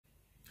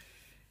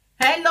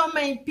Hello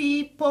my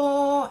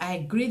people,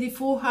 I greet the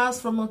full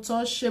house from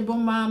Untouchable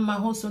Mama.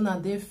 Hope una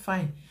dey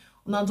fine.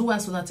 Una do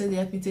as una take dey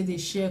help me take dey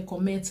share,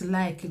 comment,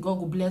 like. God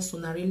go bless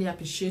una. Really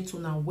appreciate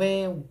una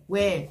well.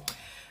 My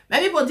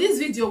people, this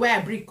video where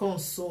I bring on,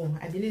 so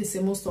I believe say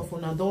most of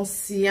una don't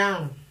see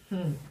am.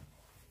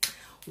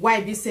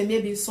 Why be say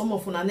maybe some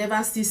of una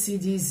never still see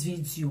this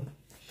video.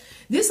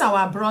 This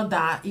our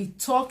brother, he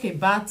talk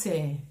about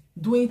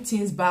doing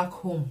things back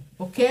home.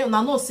 Okay,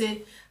 una know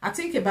say I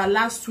think about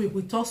last week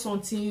we talked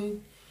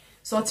something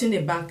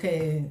about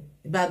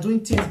doing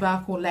things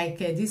back home, like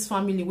this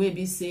family where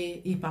be say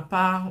he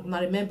papa.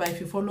 Now remember,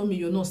 if you follow me,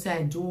 you know say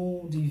I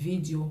do the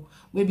video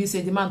where be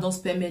say the man don't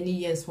spend many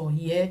years for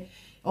here,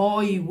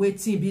 or he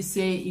waiting be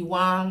say he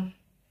want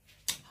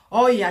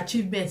all the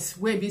achievements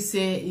where be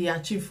say he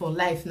achieve for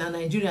life. Now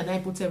Nigeria now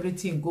put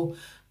everything go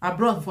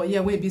abroad for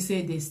here where be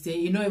say they stay.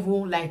 You know,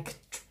 even like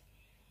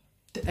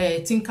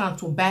think out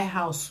to buy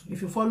house.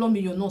 If you follow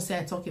me, you know say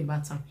I talk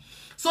about them.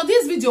 So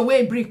this video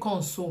where bring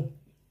on, so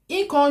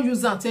he can't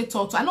use and take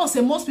talk to. I know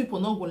say most people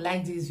not go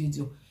like this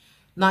video.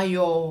 Now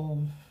your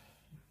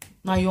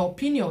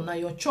opinion, now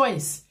your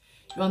choice.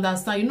 You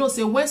understand? You know,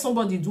 say when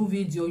somebody do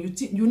video,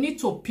 you need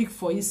to pick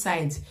for his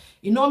side.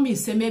 You know me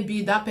say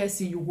maybe that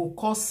person you go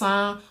cause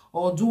am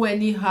or do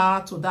anyhow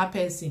to that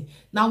person.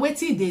 Now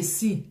waiting they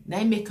see,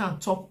 now make can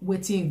talk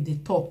waiting the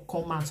talk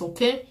comments,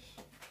 okay?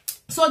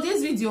 So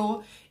this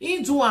video,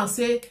 he do and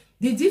say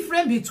the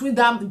difference between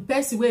that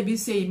person where be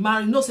say he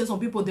marry. You know, say some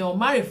people they will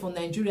marry for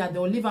Nigeria, they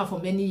will live her for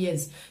many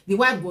years. The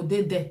wife go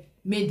there,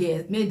 may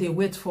they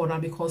wait for her,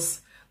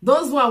 because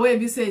those one where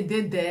be say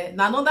they there,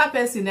 now another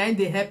person and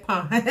they help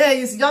her.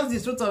 It's just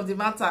the truth of the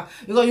matter,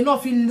 because you know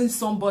feeling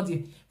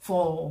somebody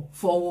for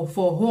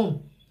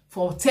home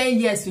for 10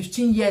 years,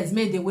 15 years,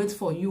 may they wait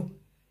for you.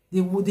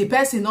 The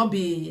person not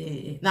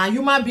be now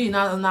human being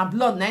na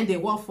blood now they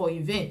work for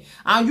event,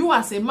 and you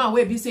as a man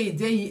where be say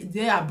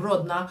they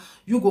abroad now,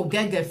 you go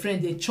get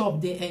girlfriend, they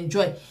chop, they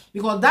enjoy,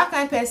 because that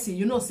kind of person,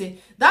 you know, say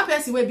that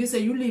person where be say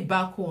you live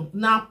back home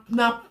now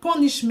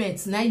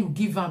punishment now you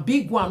give a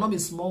big one, not be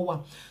small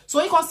one.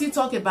 So you can still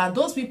talk about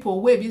those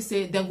people where be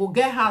say they go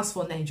get house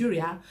for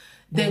Nigeria,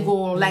 they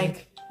go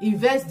like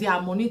invest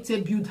their money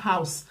to build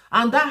house,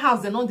 and that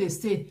house they know they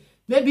stay.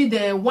 Maybe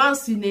they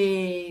once in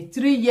a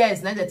 3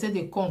 years, now they say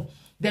they come.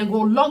 Then go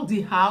lock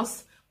the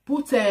house,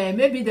 put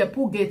maybe they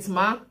put gate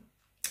man.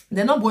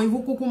 They not going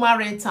even kukuma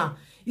renter.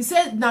 He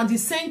said now the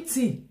same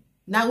thing.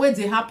 Now where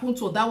they happen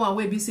to that one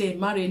where be say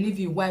marry, leave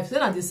your wife. Then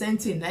now the same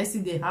thing. I see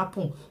they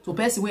happen to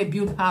person where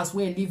build house,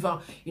 where live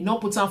out. You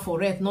not put on for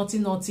rent,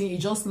 nothing. You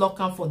just lock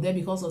am for them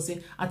because of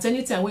say at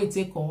any time where you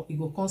take on, you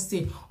go come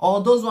stay.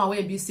 Or those one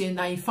where be say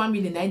now in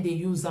family now they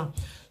use them.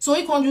 So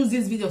you can use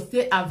this video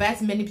to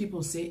advise many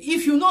people say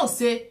if you know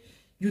say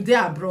you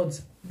there abroad,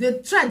 they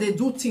try they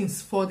do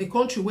things for the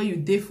country where you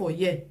there for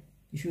here.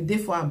 If you there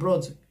for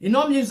abroad, you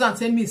know me use and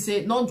tell me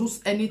say not do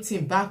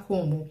anything back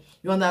home.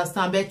 You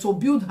understand? But to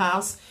build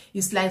house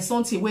is like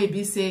something where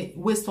be say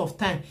waste of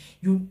time.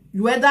 You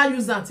either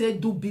use and say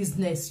do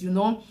business, you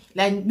know,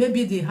 like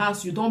maybe the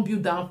house you don't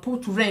build and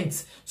put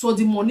rent, so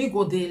the money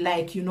go they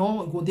like, you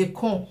know, go they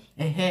come.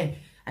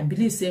 I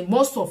believe say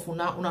most of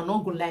una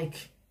not go like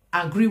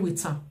agree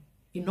with her.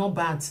 It's not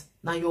bad.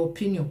 Now your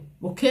opinion,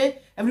 okay?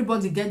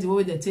 Everybody get the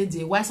way they take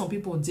it. Why some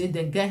people did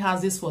then get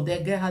houses for there,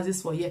 get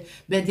houses for here,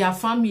 but their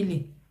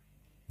family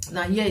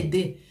now here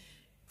they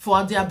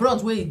for their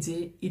abroad where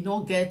it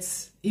not get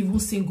even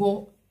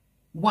single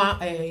one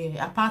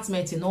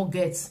apartment. It not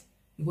get.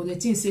 You go the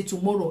thing say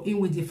tomorrow in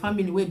with the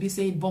family where be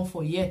say born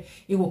for here,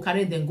 it will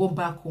carry them go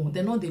back home.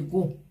 They know they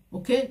go.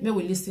 Okay, may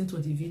we listen to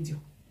the video.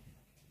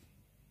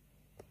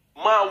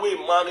 Man we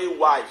marry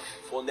wife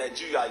for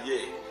Nigeria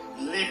here.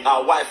 Leave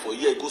our wife for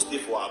here, go stay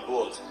for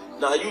abroad.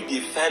 Now you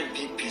define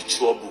BP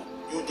trouble.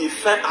 You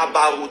define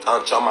Abarut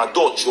and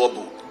Tramadol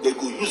trouble. They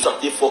go use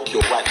and they fuck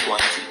your wife one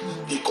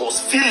day. Because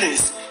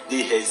feelings,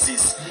 they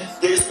exist.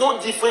 There is no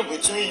difference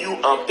between you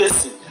and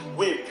person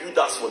when you build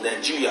us for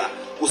Nigeria,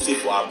 go stay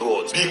for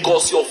abroad.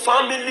 Because your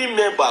family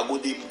member go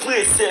they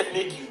pray self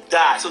make you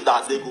die so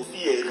that they go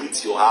feel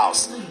inherit your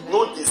house.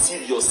 No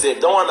deceive yourself.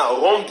 Don't want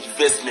to wrong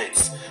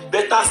investments.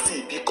 Better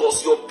still,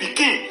 because your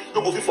pikin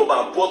no go fit for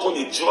my abroad on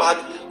a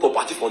drag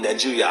property for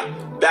Nigeria.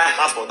 Buy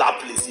house for that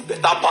place, it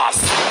better pass.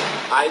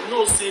 I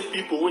know say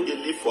people when they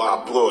live for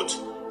abroad,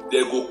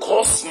 they go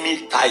cause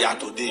me tired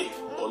today,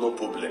 but no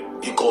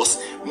problem.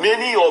 Because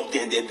many of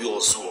them they be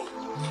also.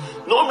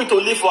 Not me to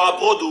live for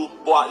abroad,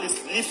 but at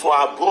least live for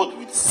abroad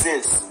with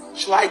sense.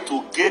 Try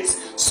to get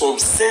some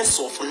sense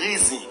of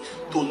reason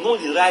to know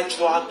the right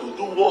track, to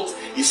do what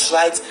is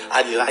right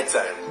at the right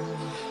time.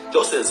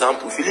 Just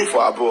example, if you live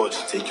for abroad,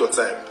 take your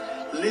time.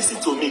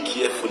 Listen to me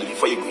carefully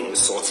before you go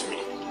insult me.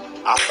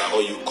 After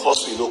all, you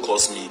curse me, no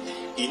curse me.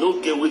 You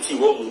don't get what you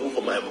want to move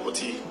for my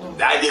body.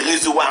 That's the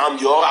reason why I'm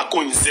the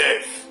oracle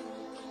himself.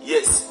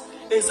 Yes.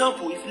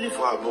 Example, if you live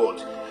for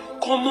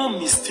abroad, common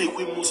mistake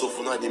we most of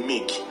una they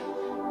make.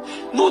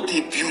 No,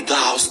 they build the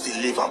house,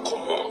 they live and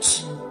come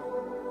out.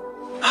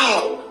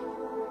 How?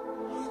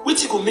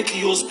 Which you go make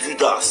yours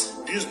builders,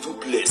 build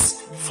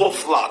duplex, 4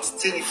 flats,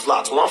 3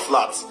 flats, 1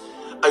 flat,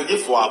 and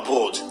live for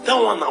abroad. That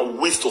one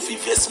a waste of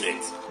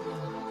investment.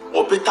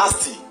 Or better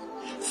still,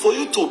 for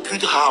you to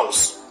build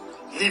house,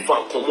 live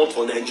and come out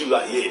for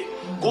Nigeria here,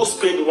 go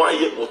spend 1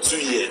 year or 2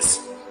 years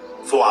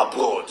for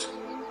abroad.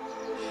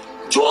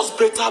 Just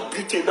better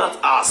build a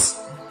that house,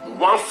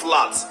 1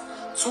 flat,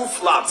 2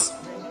 flats,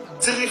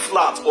 3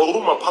 flats, or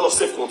room and parlor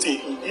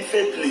self-contained in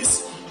different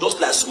place,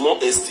 just like small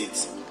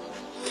estate.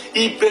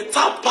 It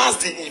better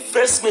pass the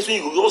investment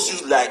when you just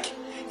use like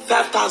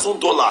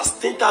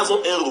 $5,000,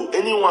 10,000 euro,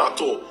 anyone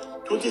at all,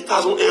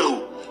 20,000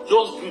 euro.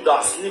 Just build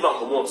that, live and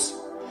come out.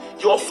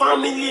 Your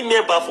family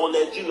member for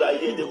Nigeria,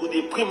 they go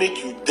they pray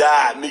make you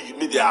die, make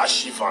they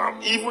achieve them.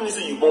 Even if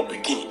you born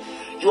pikin,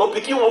 your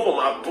pikin one from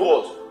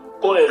abroad,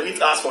 go and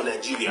read us for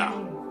Nigeria.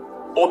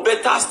 Or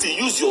better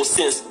still, use your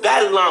sense,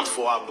 buy land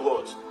for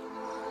abroad.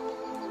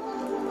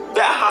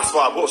 Buy house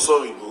for abroad,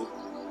 sorry bro.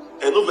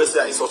 And no say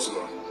I saw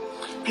now.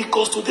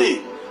 Because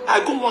today, I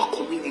go one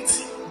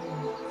community.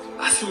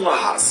 I see one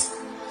house.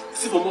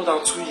 See for more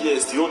than 2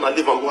 years, the owner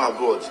live and go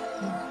abroad.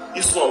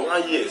 This one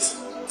 1 year,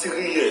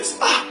 3 years.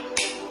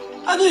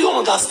 I know you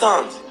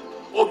understand.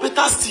 Or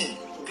better still,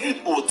 build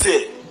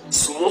hotel,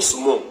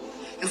 small.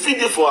 You feel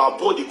there for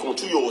abroad, they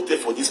control your hotel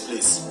for this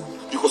place.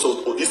 Because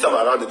of this time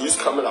around, they use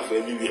camera for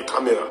everywhere,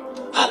 camera.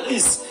 At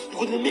least, you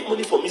could make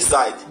money from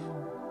inside.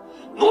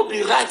 No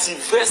be right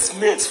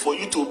investment for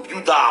you to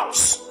build a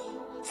house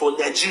for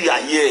Nigeria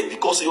here,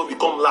 because you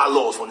become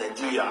landlord for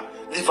Nigeria.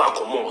 Live and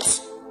come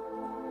out.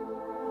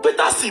 But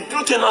that's the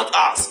built not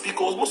us,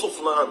 because most of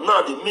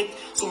now they make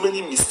so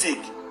many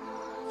mistakes.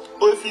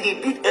 Or if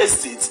you build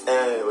estate,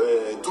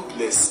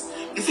 duplex,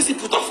 if you see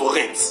put up for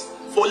rent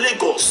for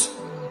Lagos,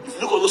 if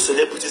you look at those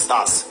celebrity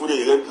stars when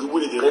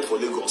they rent for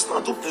Lagos, now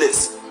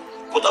duplex,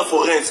 put up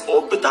for rent,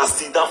 or better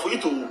still than for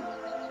you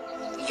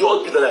to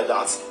your build like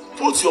that.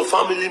 Put your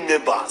family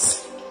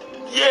members,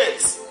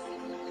 yes,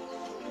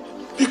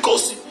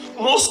 because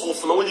most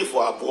of them when they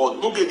for abroad,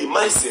 no get the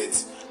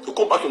mindset to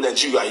come back to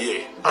Nigeria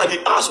here, and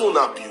the house will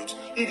not build.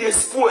 It is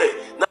spoil.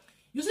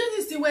 You see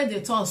this thing where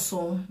they talk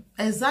so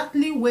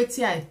exactly what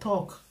I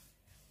talk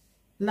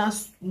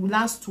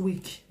last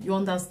week. You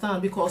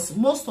understand? Because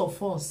most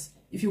of us,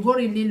 if you go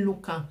really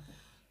look at,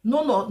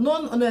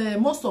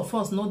 most of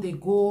us know they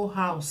go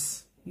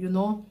house. You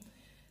know,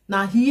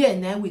 now here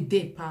and there we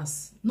day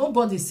pass.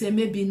 Nobody say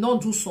maybe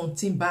not do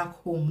something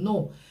back home.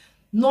 No,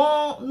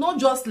 not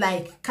just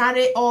like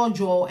carry all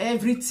your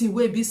everything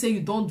where be say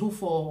you don't do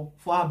for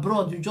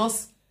abroad. You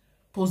just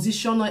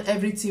position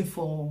everything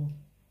for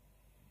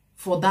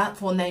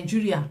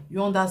Nigeria.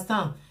 You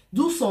understand?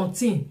 Do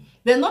something.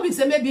 But not be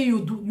say maybe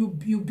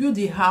you build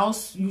the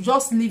house, you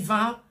just live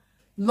and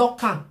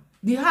lock am.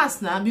 The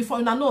house now before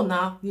you know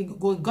now you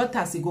go got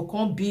as it go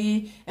come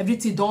be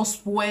everything don't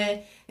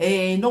spoil,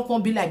 not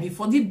come be like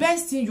before. The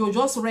best thing you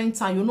just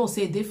rent and you know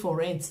say they for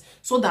rent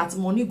so that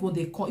money go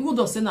they come. You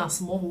don't say na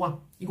small one,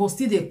 you go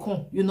still they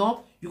come, you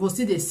know, you go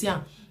still they see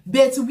am.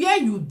 But where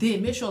you dey,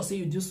 make sure say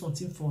you do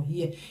something for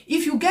here.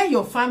 If you get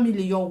your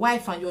family, your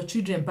wife and your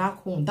children back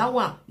home, that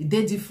one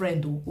they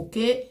different though,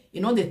 okay?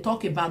 You know they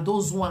talk about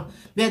those one,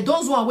 but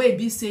those one where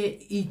be say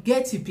it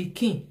get you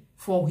pikin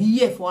for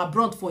here, for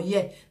abroad for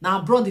here. Now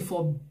abroad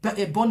for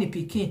a bunny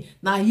pikin.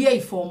 Now here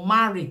for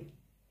marry.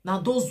 Now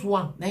those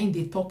one, now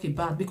they talk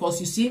about, because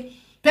you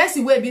see,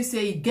 person where be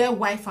say he get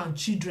wife and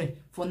children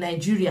for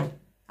Nigeria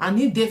and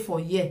he dey for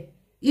here.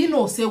 You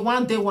know, say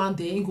one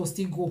day he go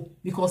still go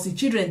because the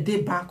children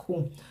dey back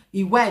home.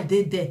 He wife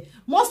dey there.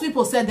 Most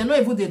people say they not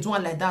even they do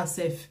one like that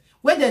safe.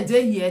 When they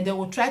dey here, they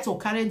will try to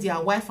carry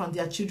their wife and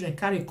their children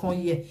carry come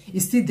here.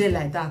 It's still there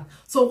like that.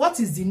 So what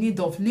is the need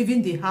of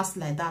leaving the house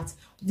like that?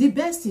 The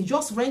best thing,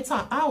 just rent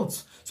her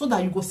out so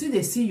that you go see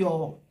they see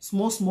your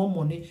small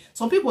money.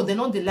 Some people they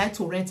like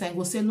to rent and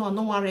go say no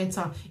one rent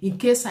her in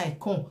case I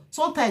come.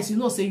 Sometimes you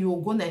know say you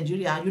will go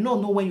Nigeria, you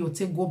don't know when you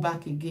take go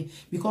back again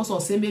because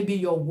of say maybe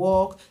your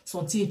work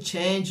something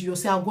change. You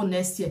say I'll go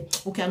next year.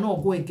 Okay, I know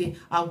I'll go again.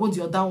 I'll go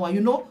the other one.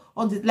 You know,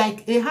 or the,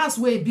 like a house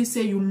where it be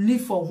say you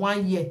live for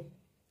 1 year.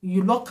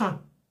 You lock am.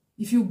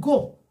 If you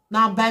go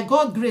now, by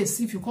God grace,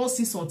 if you can't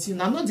see something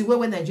now, not the way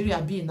where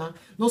Nigeria be now,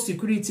 no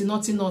security,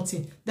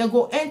 nothing. They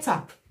go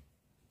enter,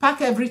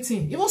 pack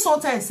everything. Even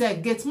sometimes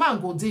say gate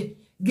man go there.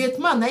 Gate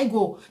man now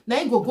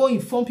go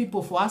inform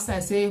people for us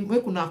and say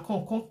we could not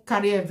come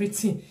carry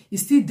everything.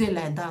 It's still there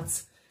like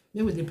that.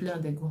 Maybe they play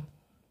and they go.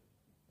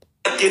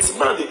 Gate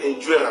man they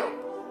enjoy am.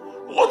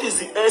 What is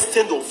the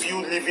extent of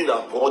you living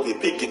abroad? They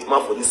pay gate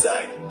man for this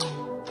side.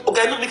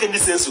 Okay, I don't make any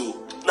sense.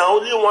 Now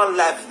only one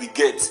life we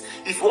get.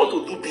 If you want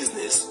to do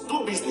business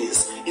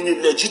in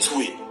a legit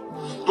way.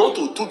 Not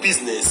to do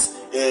business,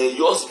 you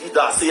just do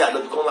that, say I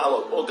don't become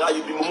landlord. Oh God,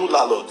 you be mumu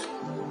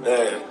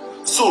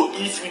landlord. So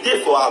if you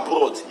there for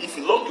abroad, if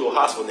you lock your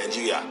house for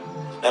Nigeria,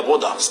 my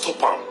brother, stop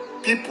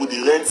them. People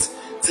they rent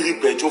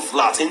 3-bedroom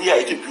flats, anywhere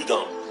you can build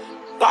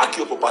them. Pack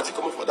your property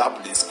coming for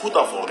that place, put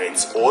them for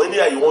rent, or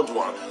anywhere you want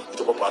one with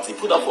your property,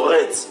 put them for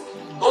rent.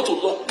 Not to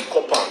lock the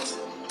compound.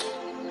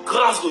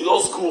 Grass go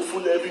just grow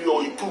full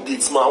everywhere. You put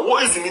gates, man.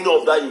 What is the meaning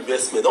of that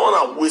investment? Don't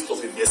want a waste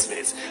of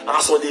investment.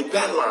 And so they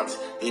buy land,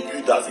 they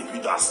build that, they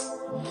build that.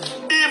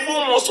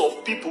 Even most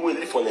of people will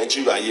live for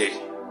Nigeria here.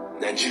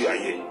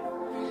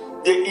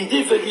 It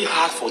is very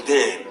hard for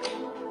them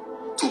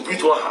to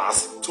build one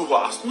house, two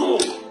houses. No,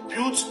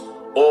 build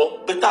or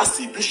better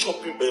still, build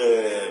shopping.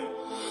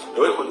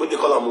 What they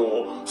call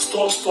them?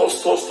 Store.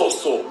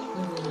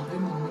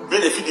 Where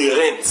they feed the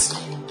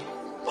rent.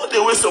 But they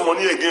waste some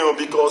money again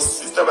because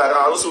system like that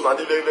also not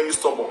very, very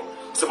stubborn.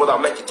 So but I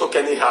make it talk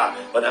anyhow,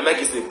 but I make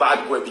it a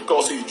bad boy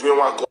because you doing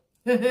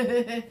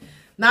one.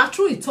 Now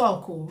true it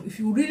talk. If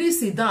you really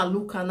sit down and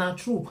look, and not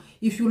true.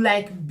 If you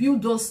like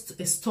build those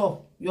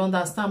store, you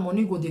understand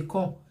money go they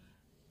come.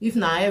 If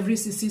now every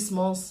 6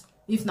 months,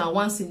 if now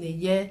once in a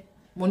year,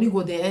 money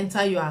go they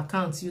enter your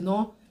account. You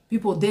know,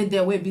 people they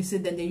there where be say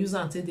then they use it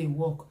until they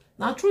work.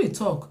 Now true it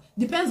talk.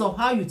 Depends on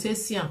how you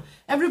taste here.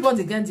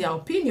 Everybody get their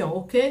opinion,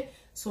 okay?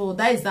 So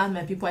that is that,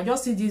 my people. I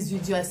just see this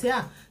video. I say,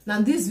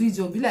 now this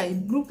video be like,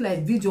 it look like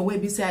video where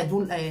we say I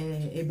do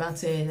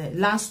about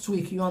last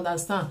week. You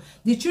understand?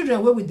 The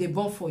children where we they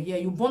born for here,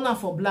 you born her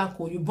for black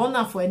or you born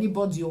her for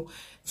anybody.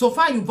 So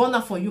far you born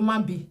her for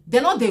human being. They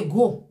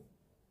go.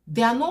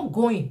 They are not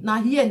going.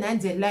 Now here now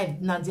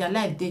their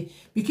life, they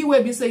because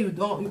where we say you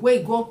don't where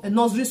you go a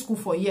nursery school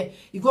for here,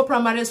 you go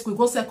primary school, you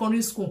go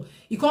secondary school,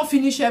 you can't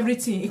finish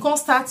everything, you can't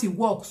start your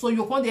work. So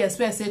you can't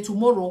expect say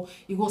tomorrow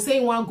you go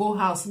say you want go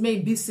house,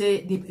 maybe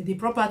say the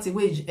property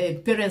where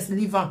parents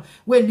live on,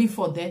 where live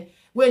for them,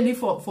 where live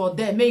for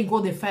them, may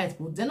go they fight,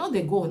 but they know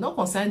they go, not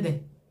concern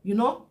them, you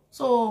know.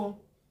 So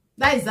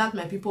that is that,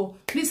 my people.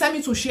 Please help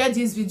me to share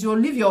this video,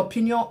 leave your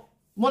opinion.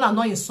 More than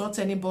not insult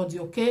anybody,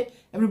 okay?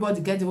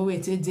 Everybody get the way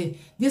it is.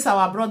 This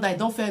our brother, I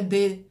don't feel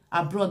they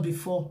abroad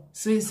before.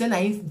 So he say na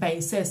by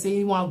himself, say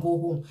he want to go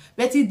home.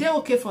 But he dey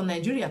okay for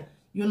Nigeria.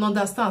 You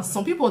understand?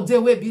 Some people they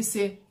will be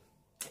say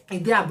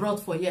they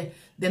abroad for year.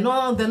 They're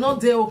not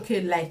they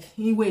okay like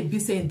he will be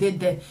saying they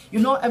there. You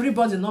know,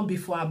 everybody not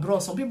before abroad.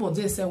 Some people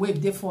they say wait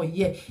there for a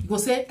year. You go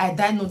say I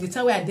die no the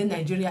time where I did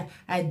Nigeria,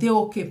 I dey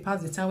okay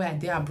past the time where I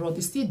did abroad.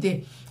 It's still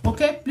there.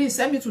 Okay, please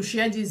send me to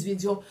share this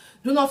video.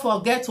 Do not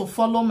forget to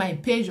follow my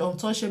page,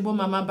 Untouchable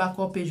Mama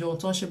Backup page,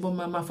 Untouchable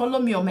Mama. Follow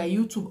me on my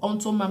YouTube,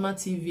 Unto Mama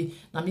TV.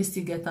 Now,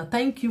 Mr. Geta.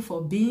 Thank you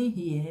for being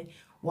here.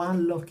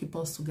 One love, keep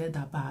us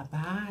together. Bye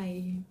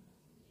bye.